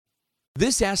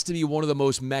This has to be one of the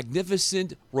most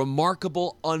magnificent,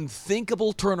 remarkable,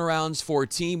 unthinkable turnarounds for a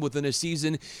team within a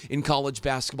season in college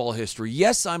basketball history.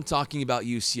 Yes, I'm talking about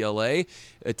UCLA,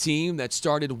 a team that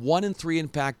started 1-3 in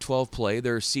Pac-12 play.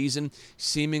 Their season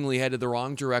seemingly headed the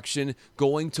wrong direction,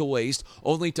 going to waste,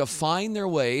 only to find their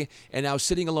way and now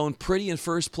sitting alone pretty in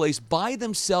first place by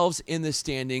themselves in the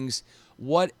standings.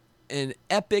 What an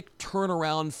epic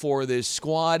turnaround for this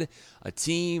squad, a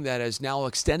team that has now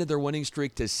extended their winning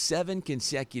streak to 7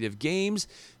 consecutive games.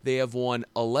 They have won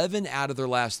 11 out of their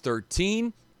last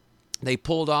 13. They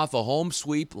pulled off a home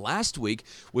sweep last week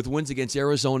with wins against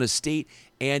Arizona State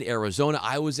and Arizona.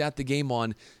 I was at the game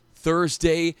on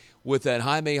Thursday with that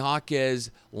Jaime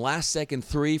Jaquez last-second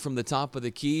three from the top of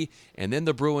the key, and then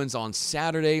the Bruins on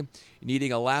Saturday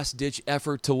needing a last-ditch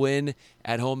effort to win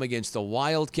at home against the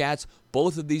Wildcats.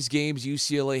 Both of these games,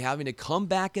 UCLA having to come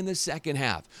back in the second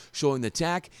half, showing the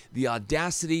tack, the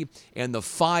audacity, and the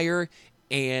fire,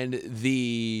 and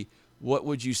the, what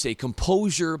would you say,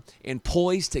 composure and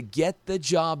poise to get the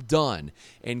job done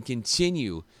and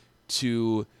continue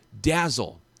to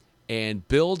dazzle and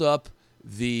build up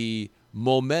the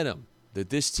momentum that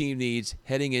this team needs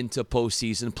heading into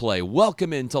postseason play.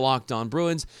 Welcome into Locked On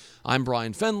Bruins. I'm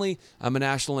Brian Fenley. I'm a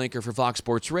national anchor for Fox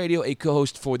Sports Radio, a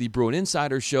co-host for the Bruin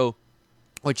Insider Show,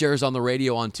 which airs on the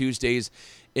radio on Tuesdays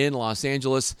in Los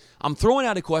Angeles. I'm throwing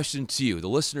out a question to you, the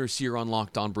listeners here on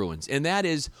Locked On Bruins, and that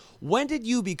is, when did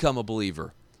you become a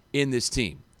believer in this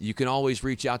team? You can always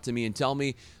reach out to me and tell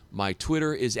me. My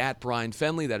Twitter is at Brian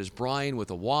Fenley. That is Brian with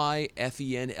a Y.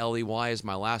 Fenley is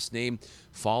my last name.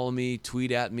 Follow me,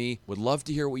 tweet at me. Would love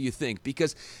to hear what you think,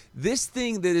 because this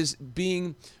thing that is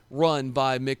being run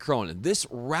by Mick Cronin, this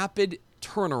rapid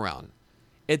turnaround,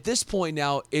 at this point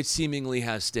now, it seemingly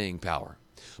has staying power.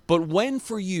 But when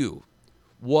for you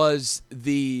was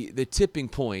the tipping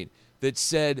point that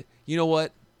said, you know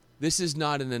what, this is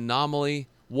not an anomaly.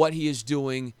 What he is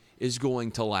doing is going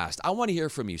to last. I want to hear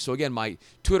from you. So again, my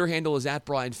Twitter handle is at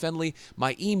Brian Fenley.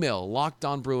 My email,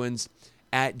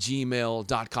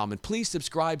 lockedonbruins@gmail.com. And please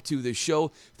subscribe to the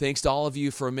show. Thanks to all of you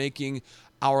for making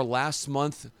our last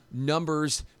month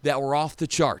numbers that were off the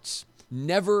charts.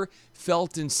 Never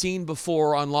felt and seen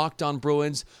before on Locked On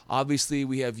Bruins. Obviously,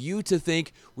 we have you to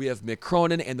thank. We have Mick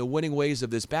Cronin and the winning ways of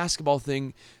this basketball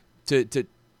thing to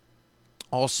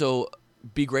also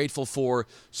be grateful for.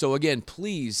 So again,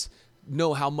 please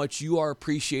know how much you are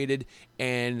appreciated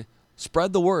and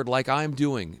spread the word like I'm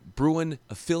doing.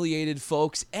 Bruin-affiliated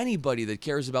folks, anybody that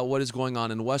cares about what is going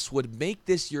on in Westwood, make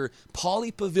this your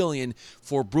Poly Pavilion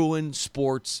for Bruin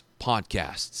sports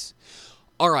podcasts.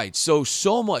 All right, so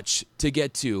much to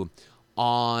get to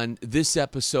on this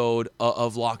episode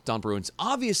of Locked On Bruins.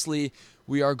 Obviously,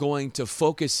 we are going to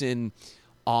focus in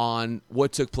on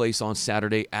what took place on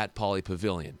Saturday at Poly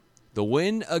Pavilion. The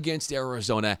win against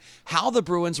Arizona, how the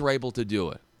Bruins were able to do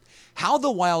it, how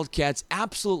the Wildcats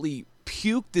absolutely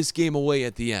puked this game away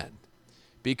at the end.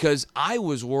 Because I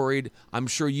was worried, I'm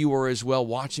sure you were as well,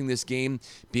 watching this game,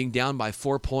 being down by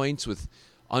 4 points with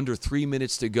under 3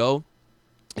 minutes to go.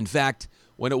 In fact,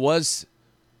 when it was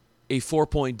a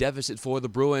 4-point deficit for the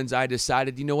Bruins, I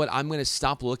decided, you know what, I'm going to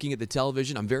stop looking at the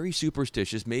television. I'm very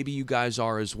superstitious. Maybe you guys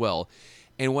are as well.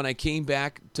 And when I came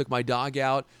back, took my dog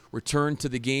out, returned to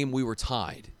the game, we were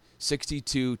tied,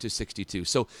 62-62.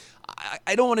 So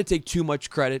I don't want to take too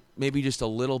much credit, maybe just a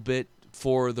little bit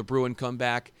for the Bruin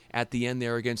comeback at the end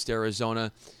there against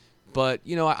Arizona. But,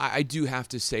 you know, I do have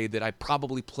to say that I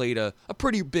probably played a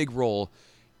pretty big role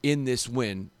in this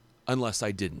win, unless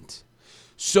I didn't.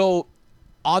 So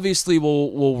obviously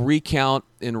we'll recount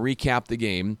and recap the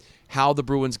game, how the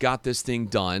Bruins got this thing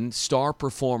done, star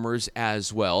performers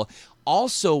as well.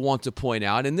 Also want to point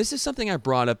out, and this is something I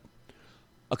brought up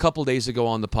a couple days ago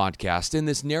on the podcast, in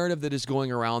this narrative that is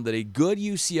going around that a good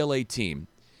UCLA team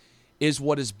is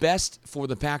what is best for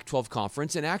the Pac-12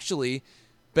 conference and actually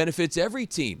benefits every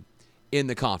team in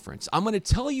the conference. I'm going to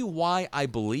tell you why I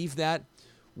believe that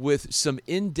with some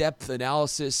in-depth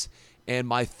analysis and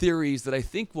my theories that I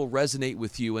think will resonate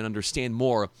with you and understand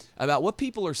more about what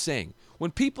people are saying. When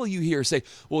people you hear say,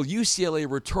 well, UCLA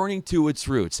returning to its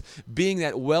roots, being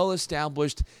that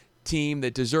well-established team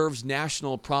that deserves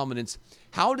national prominence,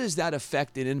 how does that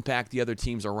affect and impact the other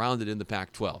teams around it in the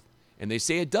Pac-12? And they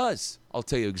say it does. I'll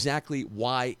tell you exactly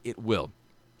why it will.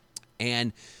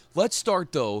 And let's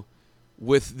start, though,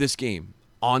 with this game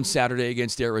on Saturday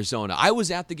against Arizona. I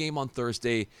was at the game on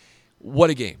Thursday.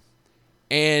 What a game.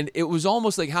 And it was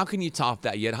almost like, how can you top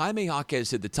that? Yet Jaime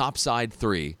Jaquez hit the topside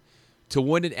three to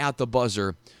win it at the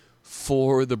buzzer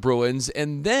for the Bruins.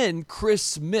 And then Chris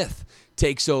Smith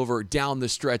takes over down the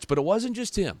stretch. But it wasn't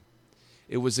just him.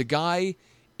 It was a guy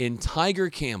in Tiger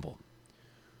Campbell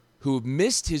who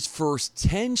missed his first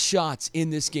 10 shots in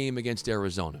this game against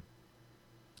Arizona.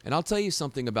 And I'll tell you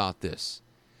something about this.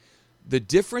 The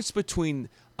difference between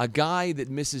a guy that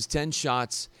misses 10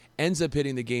 shots, ends up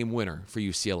hitting the game winner for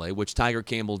UCLA, which Tiger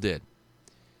Campbell did,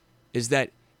 is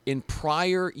that in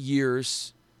prior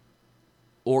years,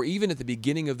 or even at the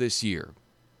beginning of this year,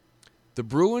 the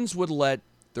Bruins would let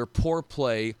their poor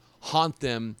play haunt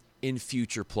them in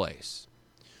future plays.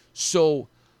 So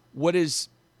what is,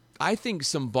 I think,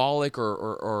 symbolic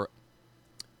or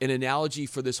an analogy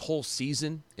for this whole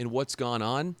season and what's gone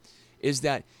on is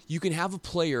that you can have a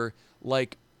player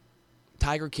like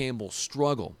Tiger Campbell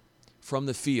struggle from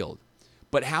the field,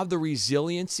 but have the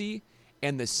resiliency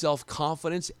and the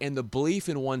self-confidence and the belief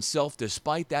in oneself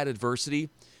despite that adversity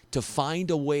to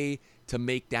find a way to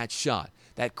make that shot.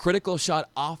 That critical shot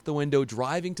off the window,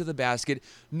 driving to the basket,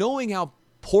 knowing how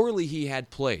poorly he had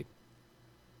played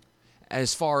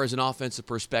as far as an offensive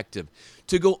perspective.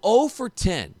 To go 0 for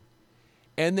 10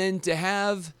 and then to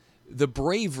have the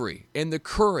bravery and the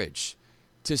courage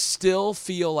to still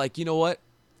feel like, you know what,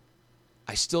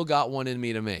 I still got one in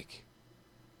me to make.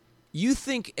 You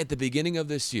think at the beginning of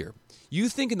this year, you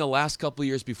think in the last couple of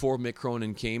years before Mick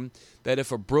Cronin came, that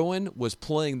if a Bruin was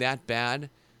playing that bad,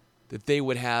 that they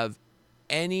would have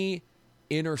any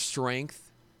inner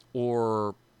strength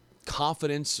or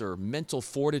confidence or mental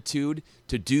fortitude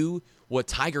to do what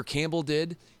Tiger Campbell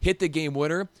did, hit the game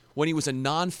winner when he was a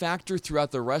non-factor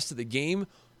throughout the rest of the game,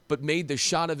 but made the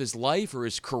shot of his life or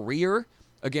his career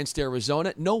against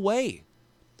Arizona? No way.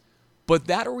 But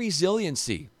that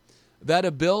resiliency, that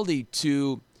ability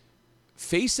to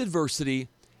face adversity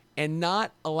and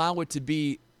not allow it to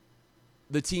be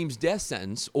the team's death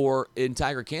sentence, or in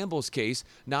Tiger Campbell's case,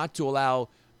 not to allow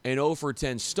an 0 for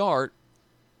 10 start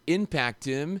impact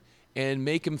him and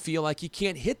make him feel like he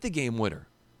can't hit the game winner.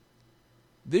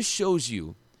 This shows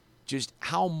you just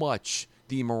how much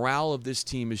the morale of this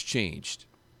team has changed,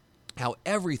 how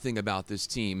everything about this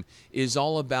team is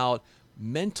all about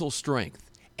mental strength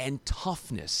and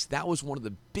toughness. That was one of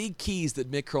the big keys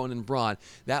that Mick Cronin brought.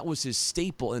 That was his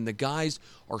staple, and the guys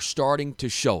are starting to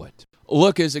show it.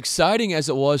 Look, as exciting as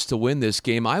it was to win this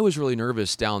game, I was really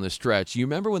nervous down the stretch. You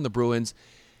remember when the Bruins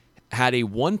had a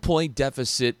 1-point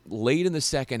deficit late in the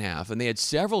second half, and they had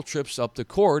several trips up the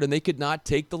court, and they could not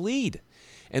take the lead.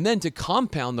 And then to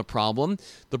compound the problem,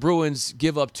 the Bruins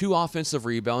give up 2 offensive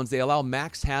rebounds. They allow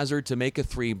Max Hazard to make a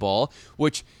 3-ball,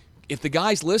 which, if the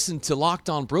guys listen to Locked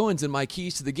On Bruins and my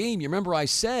keys to the game, you remember I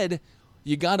said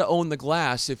you got to own the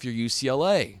glass if you're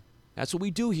UCLA. That's what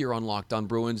we do here on Locked On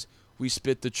Bruins. We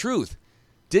spit the truth.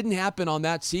 Didn't happen on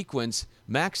that sequence.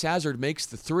 Max Hazard makes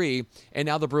the 3, and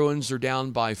now the Bruins are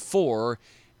down by 4,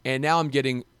 and now I'm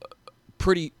getting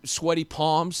pretty sweaty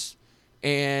palms,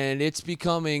 and it's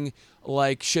becoming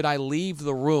like, should I leave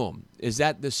the room? Is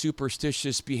that the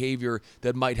superstitious behavior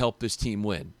that might help this team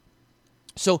win?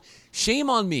 So shame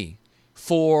on me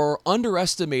for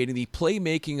underestimating the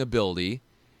playmaking ability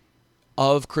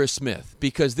of Chris Smith,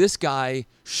 because this guy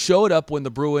showed up when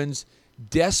the Bruins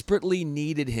desperately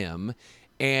needed him.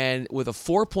 And with a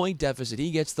 4-point deficit,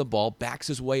 he gets the ball, backs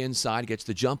his way inside, gets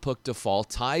the jump hook to fall,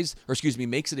 makes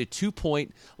it a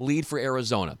 2-point lead for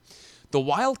Arizona. The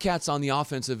Wildcats on the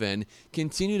offensive end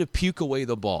continue to puke away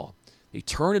the ball. They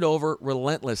turn it over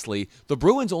relentlessly. The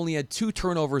Bruins only had 2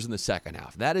 turnovers in the second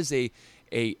half. That is a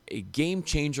game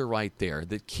changer right there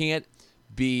that can't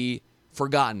be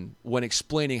forgotten when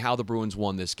explaining how the Bruins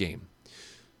won this game.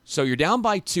 So you're down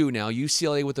by 2 now,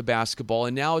 UCLA with the basketball,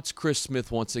 and now it's Chris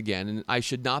Smith once again. And I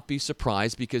should not be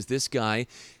surprised, because this guy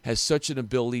has such an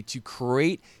ability to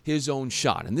create his own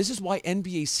shot. And this is why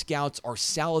NBA scouts are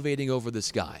salivating over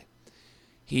this guy.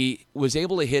 He was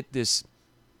able to hit this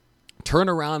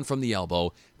turnaround from the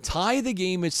elbow, tie the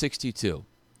game at 62.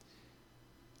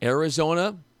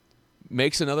 Arizona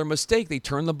makes another mistake. They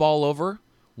turn the ball over.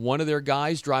 One of their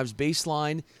guys drives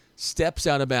baseline, steps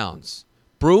out of bounds.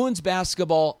 Bruins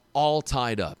basketball all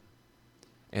tied up.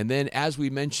 And then, as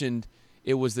we mentioned,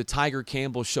 it was the Tiger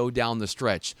Campbell show down the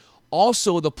stretch.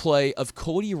 Also the play of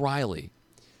Cody Riley.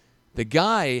 The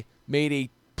guy made a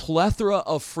plethora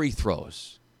of free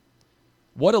throws.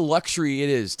 What a luxury it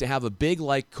is to have a big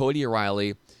like Cody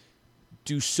Riley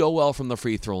do so well from the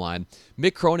free throw line.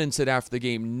 Mick Cronin said after the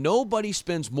game, nobody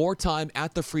spends more time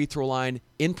at the free throw line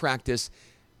in practice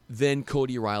than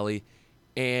Cody Riley,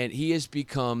 and he has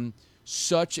become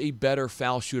such a better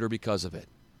foul shooter because of it.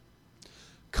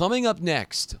 Coming up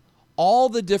next, all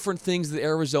the different things that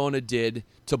Arizona did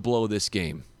to blow this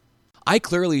game. I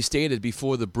clearly stated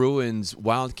before the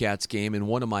Bruins-Wildcats game in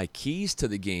one of my keys to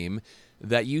the game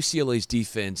that UCLA's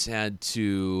defense had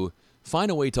to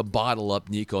find a way to bottle up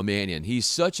Nico Mannion. He's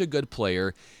such a good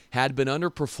player, had been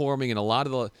underperforming in a lot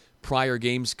of the prior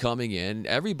games coming in.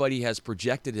 Everybody has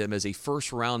projected him as a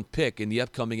first-round pick in the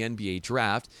upcoming NBA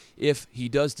draft if he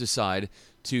does decide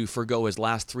to forgo his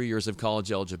last 3 years of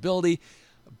college eligibility.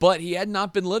 But he had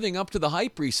not been living up to the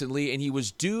hype recently, and he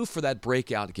was due for that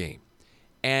breakout game.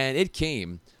 And it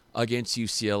came against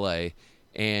UCLA,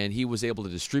 and he was able to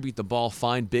distribute the ball,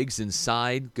 find bigs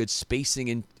inside, good spacing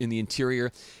in the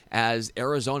interior, as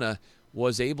Arizona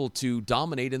was able to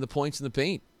dominate in the points in the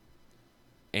paint.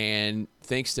 And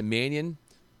thanks to Mannion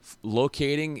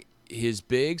locating his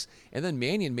bigs, and then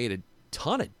Mannion made a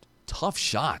ton of tough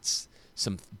shots,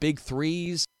 some big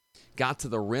threes, got to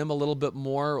the rim a little bit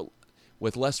more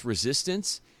with less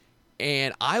resistance.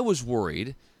 And I was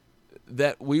worried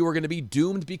that we were going to be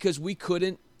doomed because we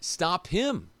couldn't stop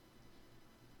him.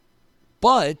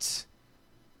 But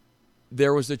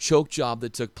there was a choke job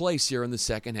that took place here in the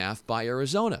second half by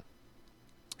Arizona.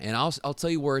 And I'll tell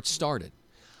you where it started.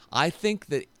 I think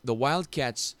that the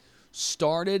Wildcats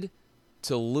started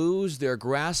to lose their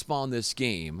grasp on this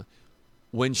game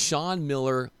when Sean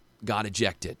Miller got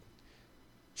ejected.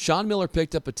 Sean Miller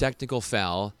picked up a technical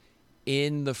foul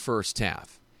in the first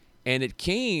half. And it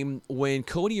came when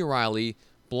Cody O'Reilly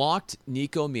blocked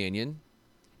Nico Mannion.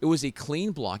 It was a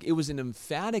clean block. It was an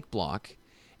emphatic block.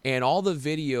 And all the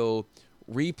video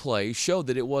replay showed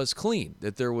that it was clean,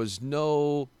 that there was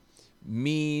no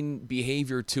mean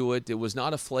behavior to it. It was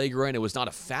not a flagrant. It was not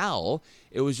a foul.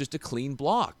 It was just a clean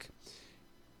block.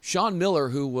 Sean Miller,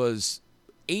 who was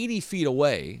 80 feet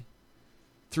away,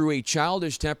 threw a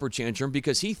childish temper tantrum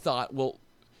because he thought, well,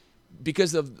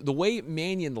 because of the way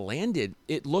Mannion landed,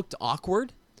 it looked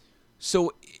awkward.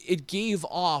 So it gave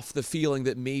off the feeling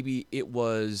that maybe it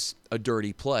was a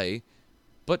dirty play,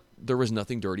 but there was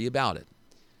nothing dirty about it.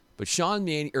 But Sean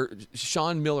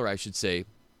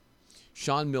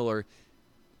Miller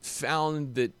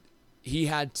found that he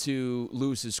had to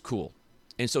lose his cool.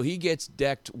 And so he gets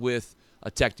decked with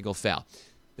a technical foul.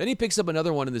 Then he picks up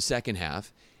another one in the second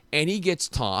half, and he gets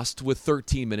tossed with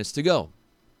 13 minutes to go.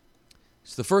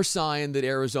 It's the first sign that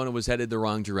Arizona was headed the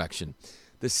wrong direction.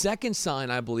 The second sign,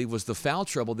 I believe, was the foul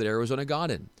trouble that Arizona got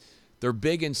in. They're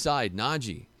big inside.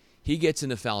 Najee, he gets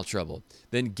into foul trouble.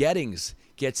 Then Gettings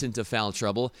gets into foul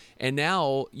trouble. And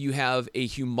now you have a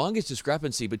humongous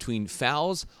discrepancy between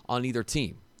fouls on either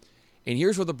team. And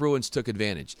here's where the Bruins took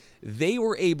advantage. They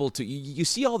were able to, you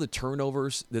see all the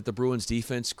turnovers that the Bruins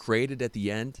defense created at the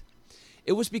end?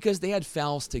 It was because they had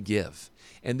fouls to give.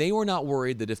 And they were not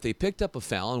worried that if they picked up a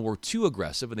foul and were too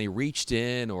aggressive and they reached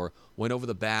in or went over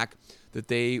the back, that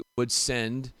they would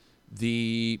send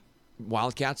the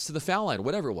Wildcats to the foul line,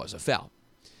 whatever it was, a foul.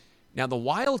 Now, the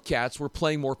Wildcats were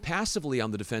playing more passively on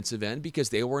the defensive end because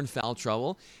they were in foul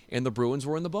trouble and the Bruins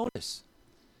were in the bonus.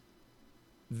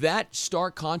 That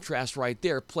stark contrast right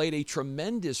there played a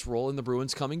tremendous role in the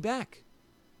Bruins coming back.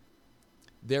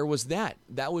 There was that.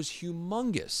 That was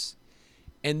humongous.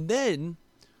 And then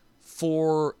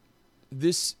for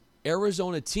this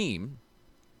Arizona team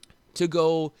to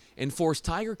go and force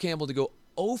Tiger Campbell to go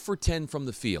 0 for 10 from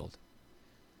the field,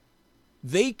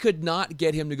 they could not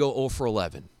get him to go 0 for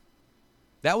 11.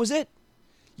 That was it.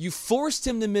 You forced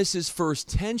him to miss his first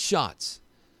 10 shots,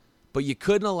 but you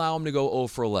couldn't allow him to go 0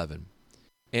 for 11.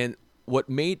 And what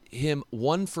made him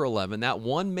 1 for 11, that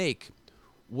one make,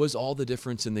 was all the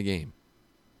difference in the game.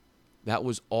 That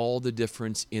was all the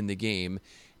difference in the game.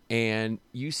 And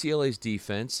UCLA's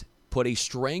defense put a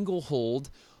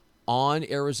stranglehold on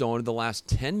Arizona the last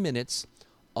 10 minutes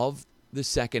of the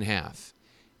second half.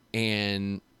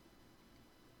 And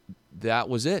that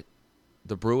was it.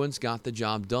 The Bruins got the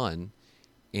job done,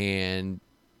 and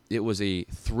it was a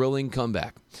thrilling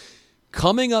comeback.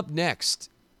 Coming up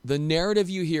next, the narrative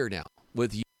you hear now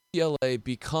with UCLA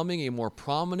becoming a more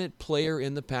prominent player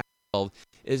in the Pac-12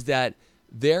 is that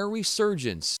their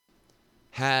resurgence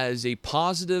has a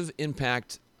positive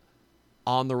impact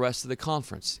on the rest of the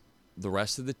conference, the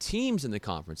rest of the teams in the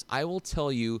conference. I will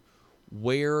tell you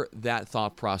where that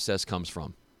thought process comes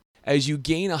from. As you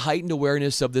gain a heightened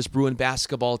awareness of this Bruin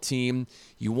basketball team,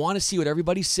 you want to see what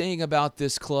everybody's saying about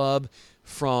this club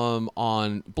from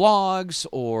on blogs,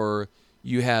 or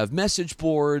you have message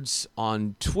boards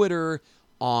on Twitter,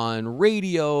 on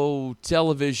radio,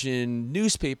 television,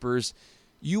 newspapers.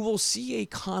 You will see a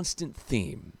constant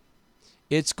theme.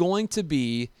 It's going to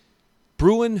be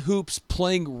Bruin hoops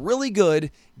playing really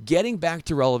good, getting back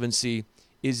to relevancy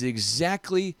is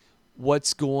exactly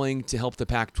what's going to help the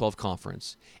Pac-12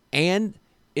 conference and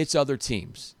its other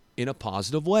teams in a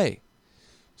positive way.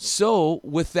 So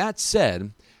with that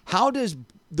said, how does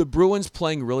the Bruins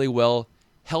playing really well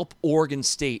help Oregon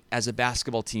State as a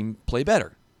basketball team play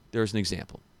better. There's an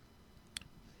example.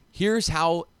 Here's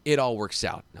how it all works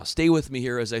out. Now, stay with me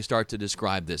here as I start to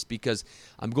describe this, because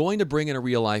I'm going to bring in a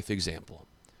real-life example.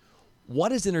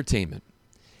 What is entertainment?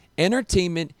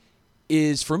 Entertainment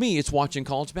is, for me, it's watching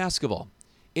college basketball.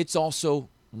 It's also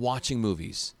watching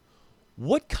movies.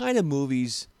 What kind of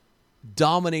movies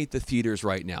dominate the theaters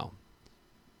right now?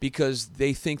 Because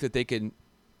they think that they can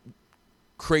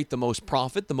create the most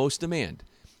profit, the most demand.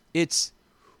 It's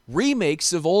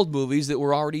remakes of old movies that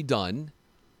were already done,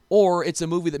 or it's a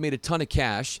movie that made a ton of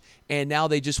cash and now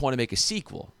they just want to make a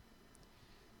sequel.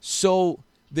 So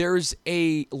there's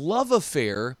a love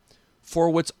affair for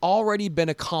what's already been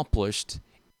accomplished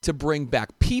to bring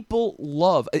back. People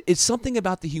love, it's something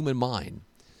about the human mind.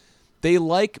 They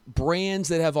like brands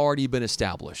that have already been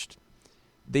established.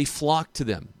 They flock to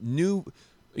them. New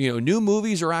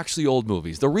movies are actually old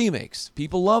movies. The remakes,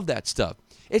 people love that stuff.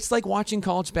 It's like watching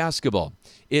college basketball.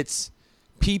 It's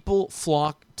people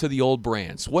flock to the old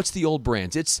brands. What's the old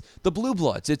brands? It's the Blue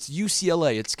Bloods. It's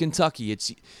UCLA. It's Kentucky.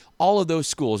 It's all of those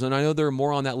schools. And I know there are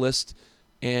more on that list,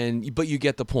 but you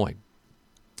get the point.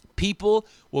 People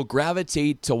will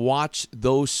gravitate to watch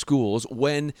those schools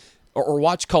or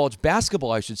watch college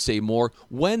basketball, I should say, more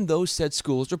when those said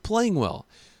schools are playing well,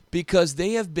 because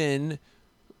they have been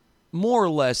more or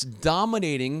less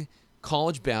dominating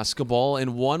college basketball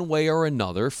in one way or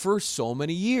another for so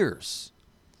many years.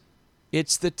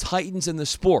 It's the titans in the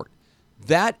sport.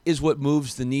 That is what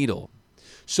moves the needle.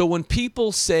 So when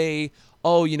people say,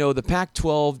 the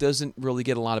Pac-12 doesn't really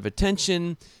get a lot of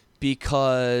attention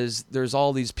because there's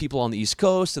all these people on the East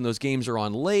Coast and those games are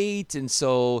on late and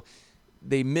so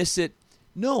they miss it.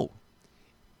 No,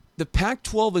 the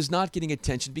Pac-12 is not getting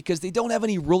attention because they don't have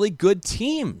any really good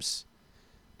teams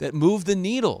that move the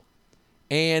needle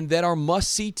and that are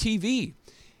must-see TV.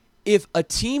 If a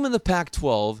team in the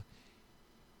Pac-12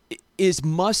 is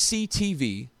must-see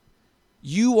TV,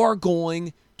 you are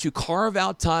going to carve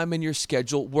out time in your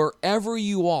schedule wherever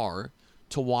you are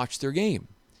to watch their game.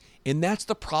 And that's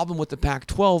the problem with the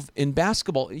Pac-12 in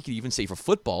basketball. You could even say for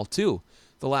football, too,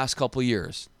 the last couple of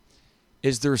years,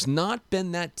 is there's not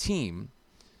been that team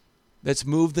that's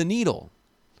moved the needle.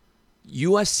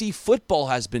 USC football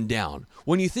has been down.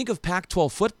 When you think of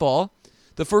Pac-12 football,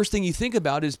 the first thing you think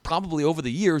about is probably over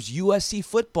the years USC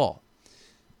football.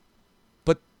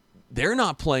 But they're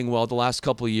not playing well the last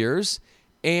couple of years,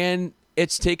 and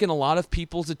it's taken a lot of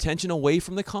people's attention away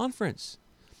from the conference.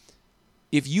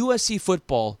 If USC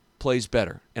football plays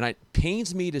better, and it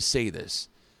pains me to say this,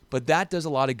 but that does a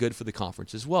lot of good for the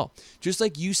conference as well. Just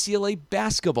like UCLA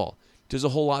basketball does a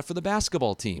whole lot for the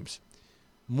basketball teams.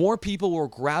 More people will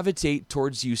gravitate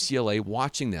towards UCLA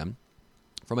watching them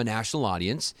from a national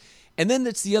audience. And then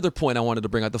that's the other point I wanted to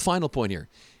bring out, the final point here.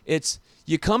 It's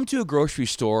you come to a grocery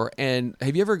store, and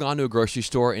have you ever gone to a grocery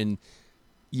store and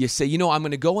you say, I'm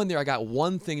going to go in there, I got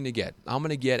one thing to get. I'm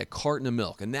going to get a carton of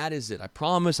milk, and that is it. I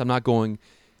promise I'm not going,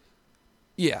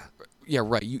 yeah,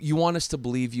 right. You want us to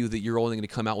believe you that you're only going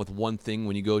to come out with one thing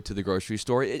when you go to the grocery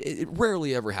store. It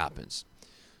rarely ever happens.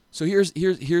 So here's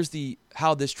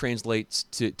how this translates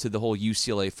to the whole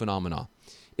UCLA phenomena.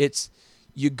 It's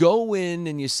you go in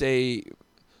and you say,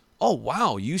 oh,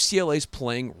 wow, UCLA's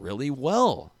playing really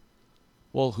well.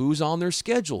 Well, who's on their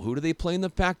schedule? Who do they play in the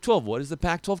Pac-12? What is the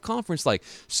Pac-12 conference like?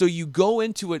 So you go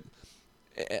into it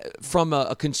from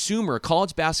a consumer, a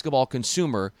college basketball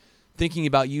consumer, thinking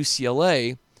about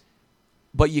UCLA,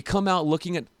 but you come out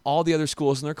looking at all the other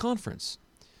schools in their conference.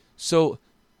 So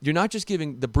you're not just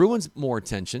giving the Bruins more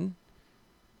attention.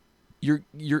 You're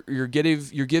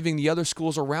giving the other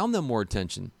schools around them more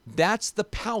attention. That's the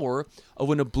power of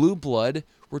when a blue blood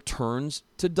returns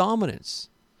to dominance.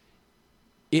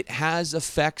 It has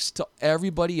effects to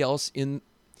everybody else in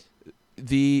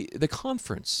the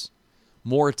conference.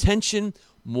 More attention,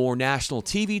 more national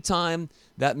TV time.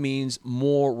 That means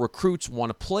more recruits want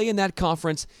to play in that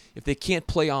conference. If they can't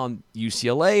play on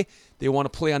UCLA, they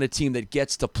want to play on a team that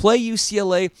gets to play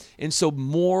UCLA. And so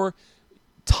more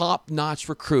top-notch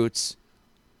recruits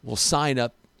will sign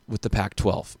up with the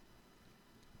Pac-12.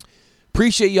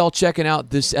 Appreciate y'all checking out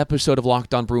this episode of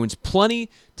Locked On Bruins. Plenty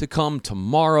to come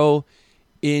tomorrow,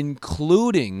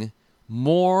 including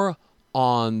more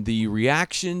on the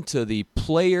reaction to the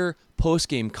player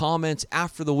post-game comments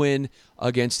after the win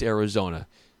against Arizona.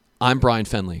 I'm Brian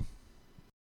Fenley.